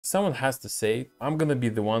someone has to say it. I'm gonna be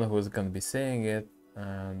the one who's gonna be saying it,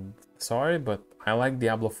 and sorry, but I like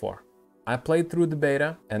Diablo 4. I played through the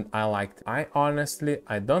beta and I liked it.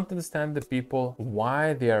 I don't understand the people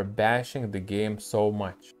why they are bashing the game so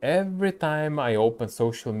much. Every time I open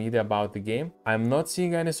social media about the game, I'm not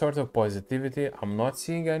seeing any sort of positivity. I'm not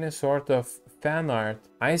seeing any sort of fan art.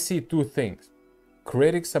 I see two things.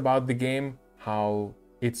 Critics about the game, how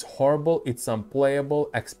it's horrible, it's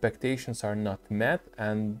unplayable, expectations are not met,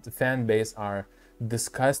 and the fan base are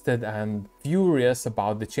disgusted and furious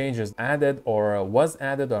about the changes added or was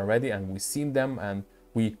added already, and we've seen them and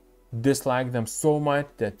we dislike them so much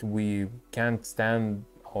that we can't stand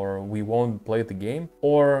or we won't play the game.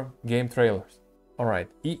 Or game trailers. Alright,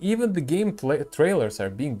 even the game trailers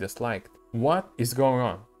are being disliked. What is going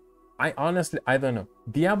on? I don't know.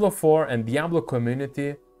 Diablo 4 and Diablo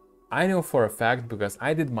community, I know for a fact because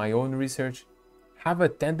I did my own research, have a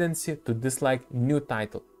tendency to dislike new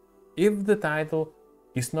title. If the title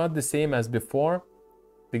is not the same as before,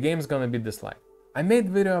 the game is gonna be disliked. I made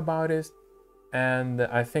video about this and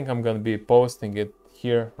I think I'm gonna be posting it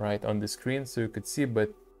here right on the screen so you could see, but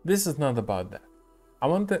this is not about that. I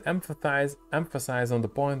want to emphasize on the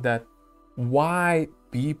point that why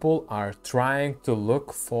people are trying to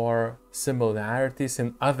look for similarities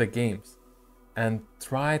in other games and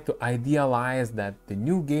try to idealize that the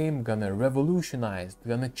new game gonna revolutionize,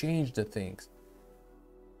 gonna change the things.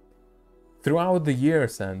 Throughout the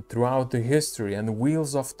years and throughout the history and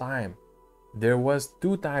wheels of time, there was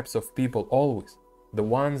two types of people always. The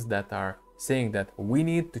ones that are saying that we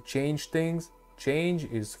need to change things, change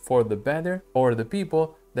is for the better, or the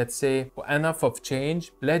people that say enough of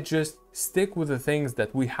change, let's just stick with the things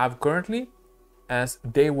that we have currently as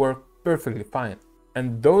they work perfectly fine.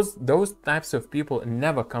 And those types of people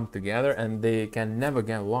never come together and they can never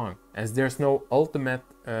get along, as there's no ultimate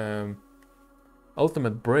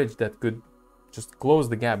bridge that could just close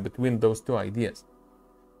the gap between those two ideas.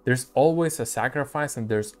 There's always a sacrifice and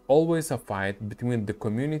there's always a fight between the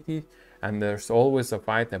community, and there's always a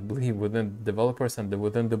fight, I believe, within the developers and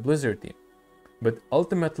within the Blizzard team. But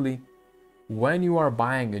ultimately, when you are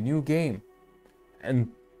buying a new game, and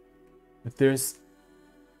there's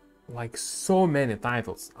like so many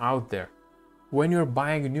titles out there, when you're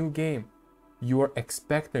buying a new game, you are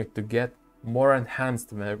expecting to get more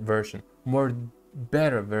enhanced version, more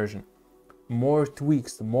better version, more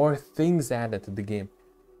tweaks, more things added to the game.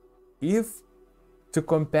 If to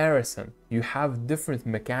comparison you have different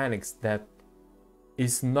mechanics that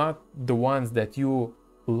is not the ones that you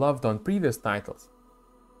loved on previous titles,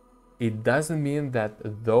 it doesn't mean that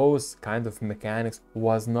those kind of mechanics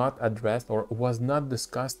was not addressed or was not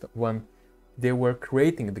discussed when they were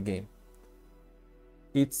creating the game.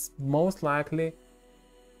 It's most likely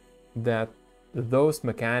that those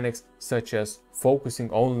mechanics, such as focusing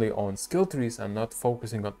only on skill trees and not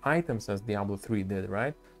focusing on items as Diablo 3 did,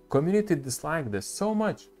 right? Community disliked this so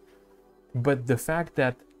much. But the fact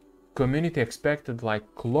that community expected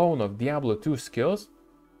like clone of Diablo 2 skills,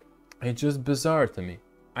 it's just bizarre to me.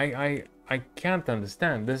 I can't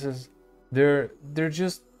understand. This is they're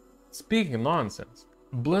just speaking nonsense.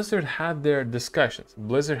 Blizzard had their discussions,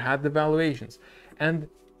 Blizzard had evaluations, and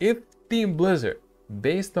if Team Blizzard,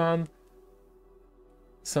 based on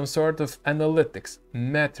some sort of analytics,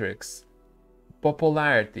 metrics,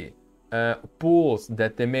 popularity, pools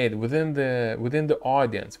that they made within the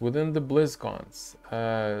audience, within the BlizzCons,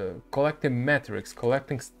 collecting metrics,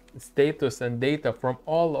 collecting status and data from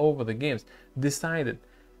all over the games, decided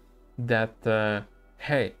that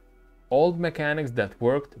hey, old mechanics that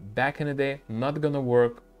worked back in the day not gonna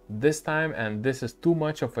work this time, and this is too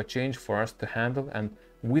much of a change for us to handle, and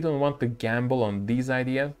we don't want to gamble on these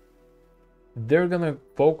ideas. They're gonna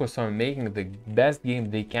focus on making the best game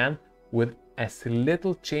they can with as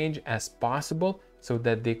little change as possible so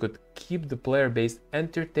that they could keep the player base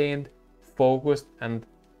entertained, focused, and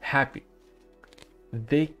happy.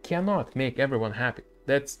 They cannot make everyone happy.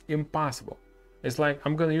 That's impossible. It's like,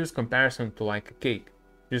 I'm gonna use comparison to like a cake.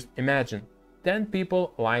 Just imagine 10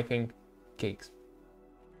 people liking cakes.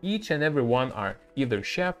 Each and every one are either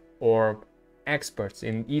chef or experts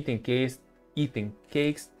in eating cakes,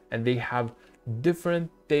 and they have different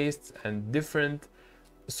tastes and different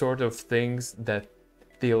sort of things that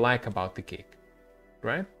they like about the cake,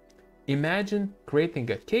 right? Imagine creating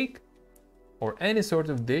a cake or any sort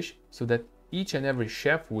of dish so that each and every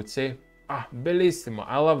chef would say, ah, bellissimo,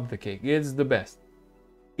 I love the cake, it's the best.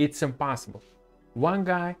 It's impossible. One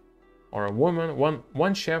guy or a woman,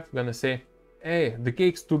 one chef gonna say, hey, the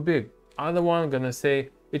cake's too big. Other one gonna say,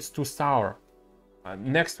 it's too sour.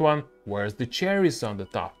 Next one, where's the cherries on the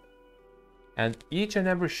top? And each and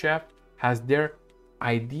every chef has their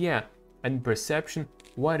idea and perception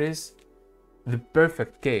what is the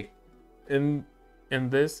perfect cake. In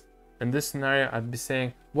this scenario, I'd be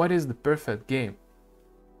saying, what is the perfect game?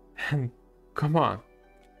 And come on,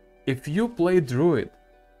 if you play Druid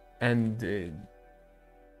and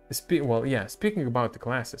speaking about the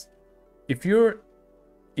classes, if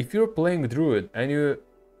you're playing Druid and you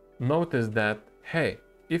notice that, hey,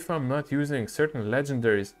 if I'm not using certain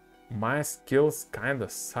legendaries, my skills kinda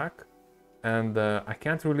suck and I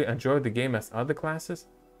can't really enjoy the game as other classes,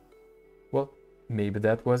 well, maybe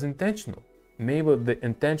that was intentional. Maybe the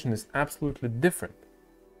intention is absolutely different.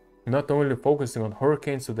 Not only focusing on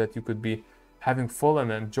Hurricane so that you could be having full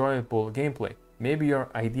and enjoyable gameplay. Maybe your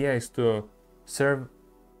idea is to serve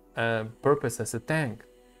a purpose as a tank,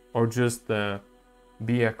 or just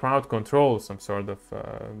be a crowd control, some sort of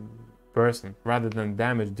person, rather than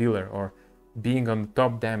damage dealer or being on the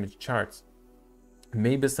top damage charts.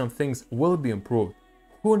 Maybe some things will be improved.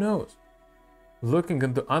 Who knows? Looking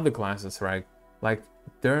into other classes, right? Like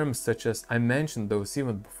terms such as, I mentioned those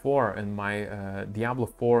even before in my Diablo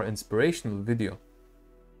 4 inspirational video.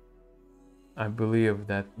 I believe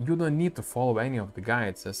that you don't need to follow any of the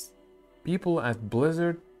guides, as people at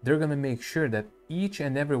Blizzard, they're gonna make sure that each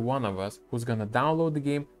and every one of us who's gonna download the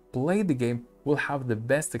game, play the game, will have the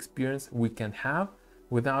best experience we can have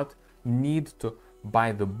without need to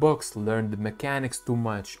buy the books, learn the mechanics too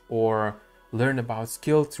much, or learn about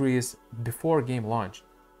skill trees before game launch.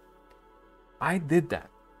 I did that.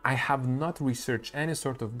 I have not researched any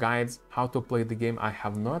sort of guides how to play the game. I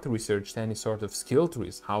have not researched any sort of skill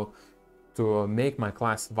trees, how to make my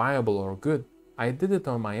class viable or good. I did it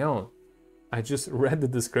on my own. I just read the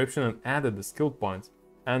description and added the skill points,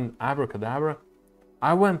 and abracadabra,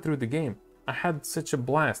 I went through the game. I had such a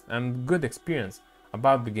blast and good experience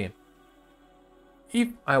about the game. If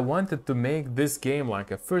I wanted to make this game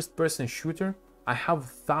like a first-person shooter, I have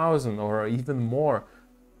 1,000 or even more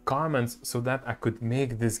comments so that I could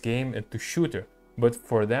make this game into shooter. But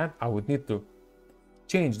for that, I would need to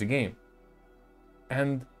change the game.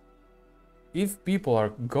 And if people are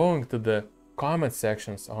going to the comment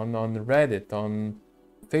sections on Reddit, on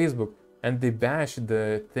Facebook, and they bash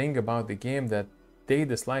the thing about the game that they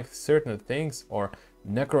dislike certain things, or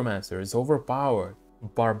Necromancer is overpowered,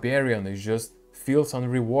 Barbarian is just feels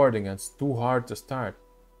unrewarding and it's too hard to start,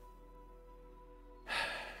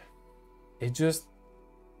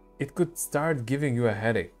 it could start giving you a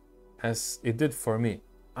headache, as it did for me.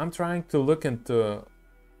 I'm trying to look into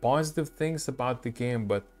positive things about the game,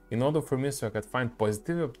 but in order for me so I could find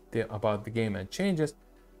positivity about the game and changes,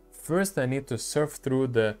 first I need to surf through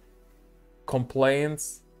the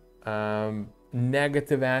complaints,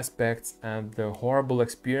 negative aspects, and the horrible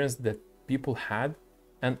experience that people had.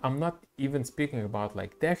 And I'm not even speaking about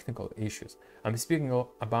like technical issues. I'm speaking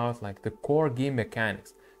about like the core game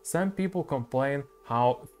mechanics. Some people complain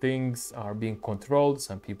how things are being controlled.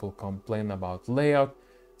 Some people complain about layout.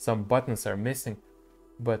 Some buttons are missing.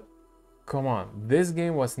 But come on, this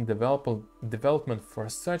game was in development for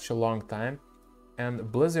such a long time,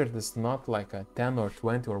 and Blizzard is not like a 10 or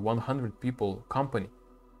 20 or 100 people company.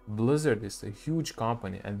 Blizzard is a huge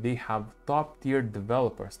company, and they have top-tier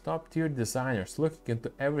developers, top-tier designers looking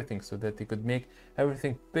into everything so that they could make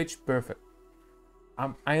everything pitch perfect.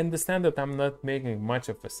 I understand that I'm not making much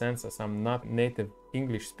of a sense, as I'm not native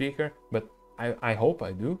English speaker, but I hope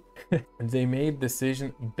I do. They made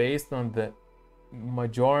decision based on the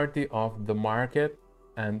majority of the market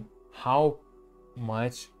and how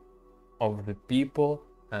much of the people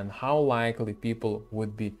and how likely people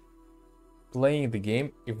would be playing the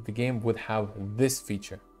game if the game would have this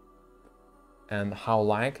feature, and how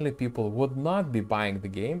likely people would not be buying the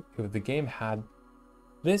game if the game had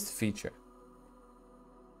this feature.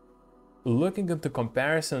 Looking into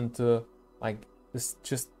comparison to like this,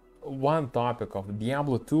 just one topic of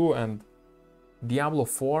Diablo 2 and Diablo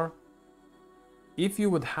 4, if you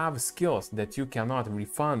would have skills that you cannot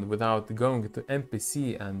refund without going to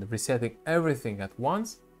NPC and resetting everything at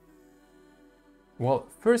once, well,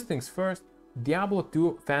 first things first, Diablo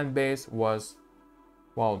 2 fanbase was,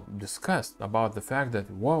 well, discussed about the fact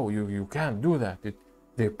that, whoa, you can't do that.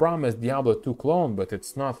 They promised Diablo 2 clone, but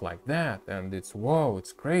it's not like that, and it's, whoa,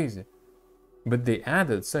 it's crazy. But they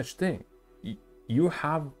added such thing. You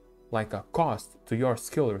have like a cost to your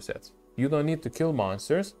skill resets. You don't need to kill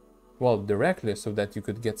monsters, well, directly, so that you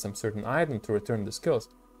could get some certain item to return the skills.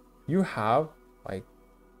 You have like,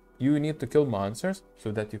 you need to kill monsters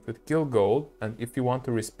so that you could kill gold, and if you want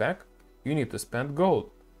to respec, you need to spend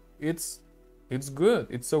gold. It's good,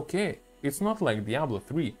 it's okay. It's not like Diablo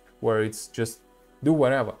 3, where it's just do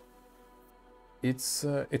whatever. it's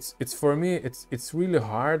for me, it's really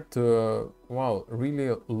hard to well,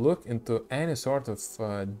 really look into any sort of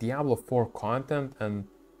Diablo 4 content and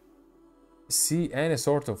see any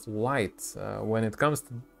sort of light when it comes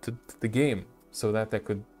to the game, so that I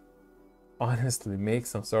could honestly make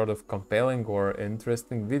some sort of compelling or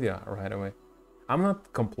interesting video right away. I'm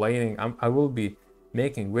not complaining, I will be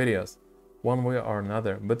making videos one way or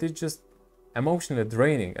another, but it's just emotionally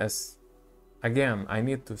draining, as again I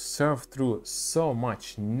need to surf through so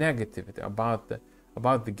much negativity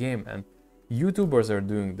about the game, and YouTubers are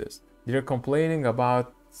doing this. They're complaining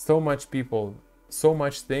about so much people, so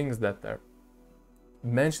much things that are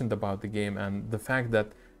mentioned about the game, and the fact that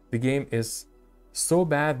the game is so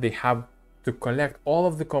bad they have to collect all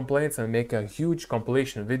of the complaints and make a huge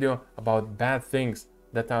compilation video about bad things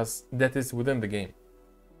that is within the game.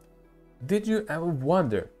 Did you ever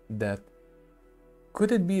wonder that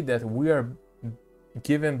could it be that we are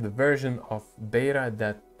given the version of beta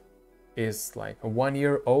that is like 1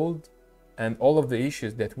 year old, and all of the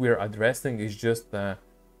issues that we're addressing is just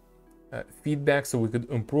feedback so we could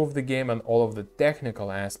improve the game, and all of the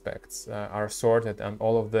technical aspects are sorted, and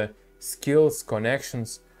all of the skills,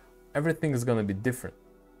 connections, everything is gonna be different?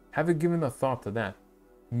 Have you given a thought to that?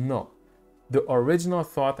 No. The original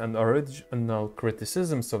thought and original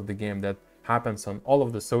criticisms of the game that happens on all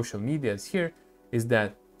of the social medias here is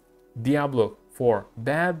that Diablo 4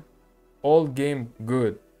 bad, old game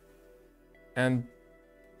good. And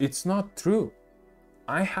it's not true.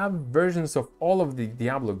 I have versions of all of the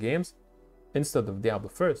Diablo games instead of Diablo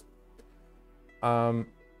 1st.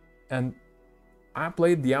 And I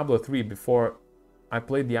played Diablo 3 before I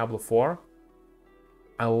played Diablo 4.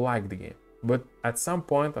 I like the game, but at some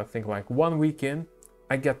point, I think like 1 week in,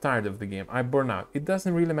 I get tired of the game. I burn out. It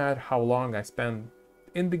doesn't really matter how long I spend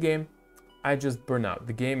in the game, I just burn out.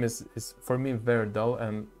 The game is for me very dull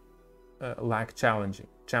and lack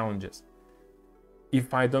challenges.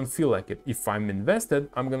 If I don't feel like it, if I'm invested,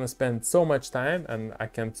 I'm gonna spend so much time, and I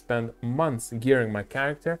can spend months gearing my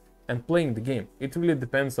character and playing the game. It really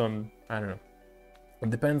depends on, I don't know, it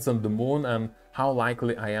depends on the mood and how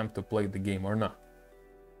likely I am to play the game or not.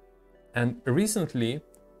 And recently,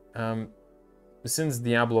 since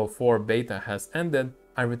Diablo 4 beta has ended,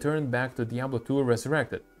 I returned back to Diablo 2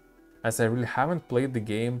 Resurrected, as I really haven't played the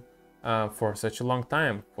game for such a long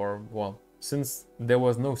time, since there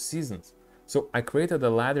was no seasons. So I created a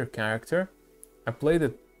ladder character, I played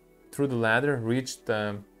it through the ladder, reached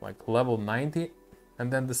like level 90,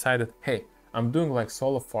 and then decided, hey, I'm doing like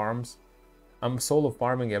solo farms, I'm solo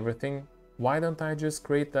farming everything, why don't I just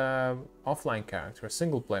create a offline character, a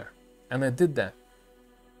single player? And I did that.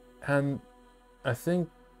 And I think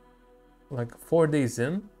like 4 days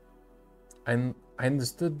in, and I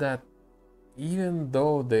understood that even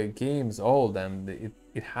though the game's old and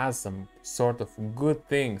it has some sort of good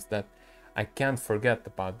things that I can't forget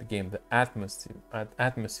about the game, the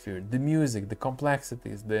atmosphere, the music, the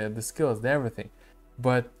complexities, the skills, the everything.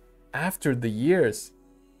 But after the years,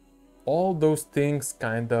 all those things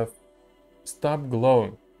kind of stop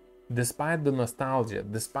glowing. Despite the nostalgia,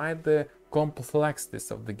 despite the complexities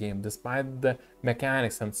of the game, despite the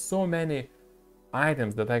mechanics and so many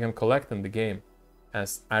items that I can collect in the game,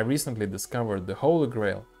 as I recently discovered the Holy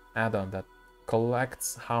Grail add-on that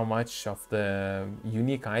collects how much of the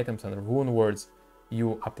unique items and rune words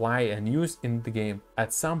you apply and use in the game.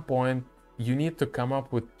 At some point, you need to come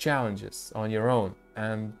up with challenges on your own,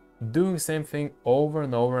 and doing the same thing over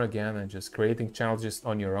and over again and just creating challenges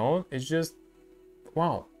on your own is just,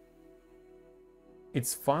 wow.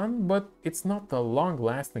 It's fun, but it's not a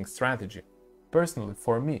long-lasting strategy, personally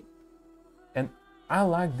for me. And I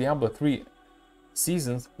like Diablo 3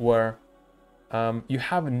 seasons where you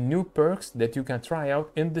have new perks that you can try out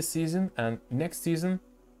in this season, and next season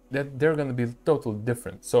that they're going to be totally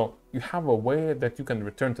different. So you have a way that you can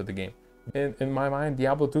return to the game. In my mind,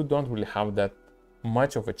 Diablo 2 don't really have that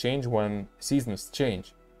much of a change when seasons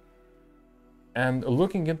change. And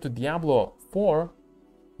looking into Diablo 4,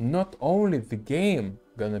 not only the game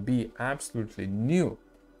gonna be absolutely new,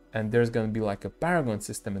 and there's gonna be like a paragon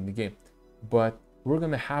system in the game, but we're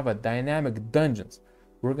gonna have a dynamic dungeons.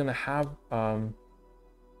 We're gonna have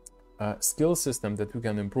a skill system that we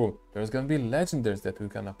can improve. There's gonna be legendaries that we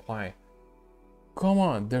can apply. Come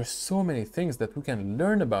on, there's so many things that we can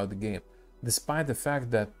learn about the game, despite the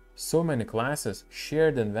fact that so many classes,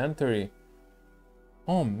 shared inventory.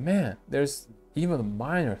 Oh man, there's even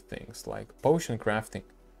minor things like potion crafting.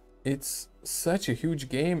 It's such a huge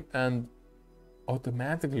game, and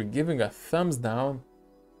automatically giving a thumbs down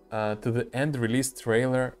to the end release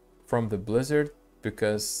trailer from the Blizzard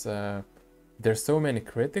because there's so many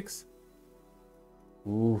critics.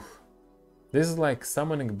 Ooh, This is like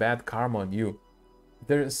summoning bad karma on you.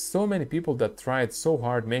 There's so many people that tried so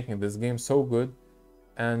hard making this game so good,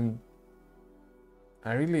 and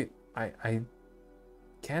I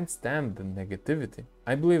can't stand the negativity.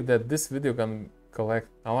 I believe that this video can collect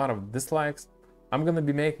a lot of dislikes. I'm gonna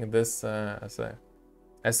be making this as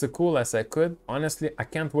cool as I could. Honestly, I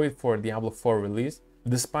can't wait for Diablo 4 release.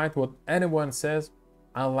 Despite what anyone says,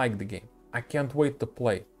 I like the game. I can't wait to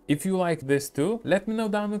play. If you like this too, let me know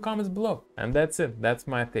down in the comments below. And that's it, that's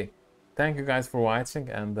my take. Thank you guys for watching,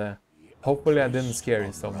 and hopefully I didn't scare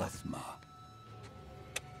you so much.